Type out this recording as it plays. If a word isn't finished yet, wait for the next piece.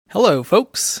Hello,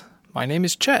 folks. My name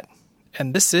is Chet,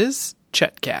 and this is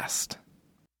Chetcast.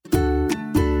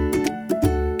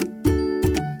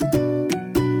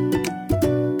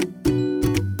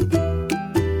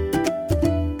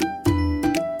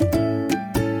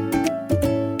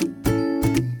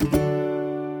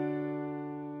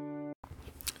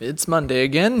 It's Monday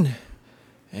again,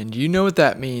 and you know what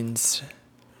that means.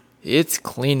 It's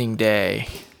cleaning day.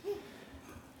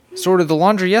 Sorted the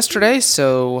laundry yesterday,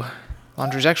 so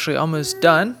laundry's actually almost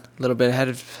done. A little bit ahead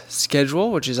of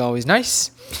schedule, which is always nice.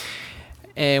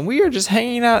 And we are just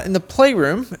hanging out in the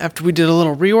playroom after we did a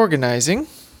little reorganizing.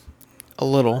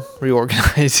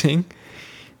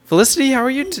 Felicity, how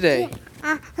are you today?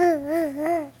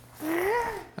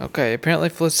 Okay, apparently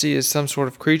Felicity is some sort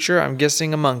of creature. I'm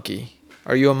guessing a monkey.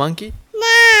 Are you a monkey?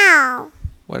 No.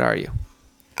 What are you?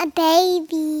 A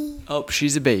baby. Oh,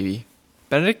 she's a baby.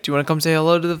 Benedict, do you want to come say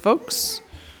hello to the folks?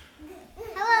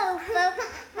 Hello,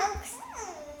 folks.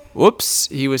 Whoops,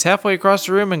 he was halfway across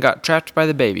the room and got trapped by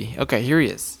the baby. Okay, here he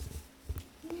is.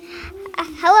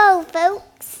 Hello,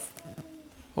 folks.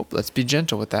 Oh, let's be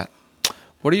gentle with that.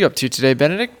 What are you up to today,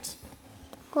 Benedict?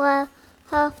 Well,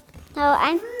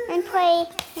 I'm playing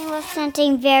with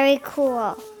something very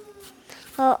cool.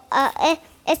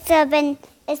 It's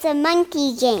a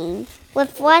monkey game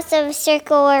with lots of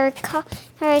circular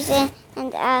cars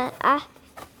and I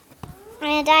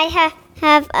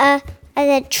have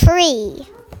a tree.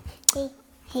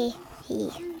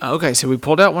 Okay, so we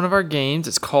pulled out one of our games.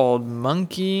 It's called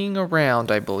Monkeying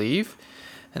Around, I believe.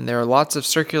 And there are lots of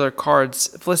circular cards.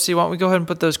 Felicity, why don't we go ahead and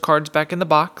put those cards back in the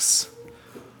box?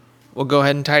 We'll go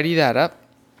ahead and tidy that up.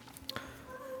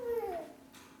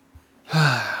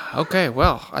 Okay,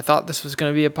 well, I thought this was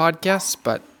going to be a podcast,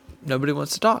 but nobody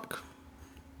wants to talk.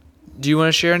 Do you want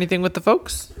to share anything with the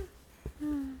folks?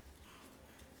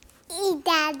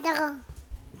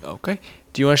 Okay.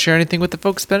 Do you want to share anything with the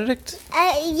folks, Benedict?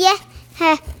 Yeah.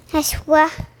 There's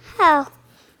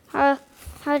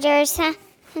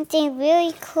something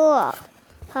really cool.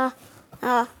 I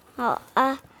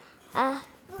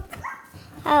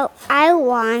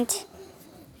want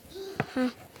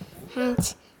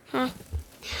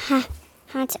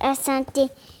something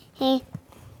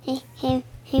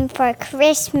for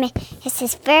Christmas. This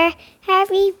is very,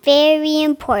 very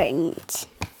important.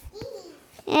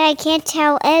 And I can't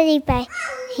tell anybody.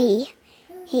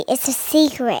 It's a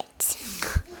secret.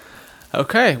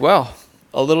 Okay, well,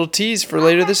 a little tease for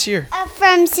later this year.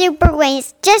 From Super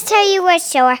Wings. Just tell you what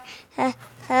store.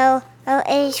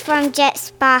 It's from Jet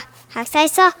Spa House. I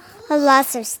saw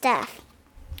lots of stuff.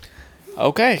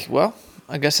 Okay, well,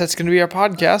 I guess that's going to be our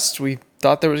podcast. We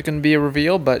thought there was going to be a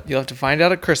reveal, but you'll have to find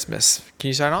out at Christmas. Can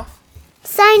you sign off?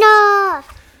 Sign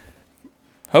off!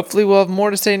 Hopefully we'll have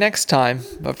more to say next time,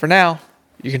 but for now,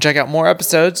 you can check out more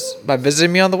episodes by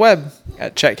visiting me on the web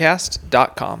at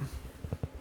chetcast.com.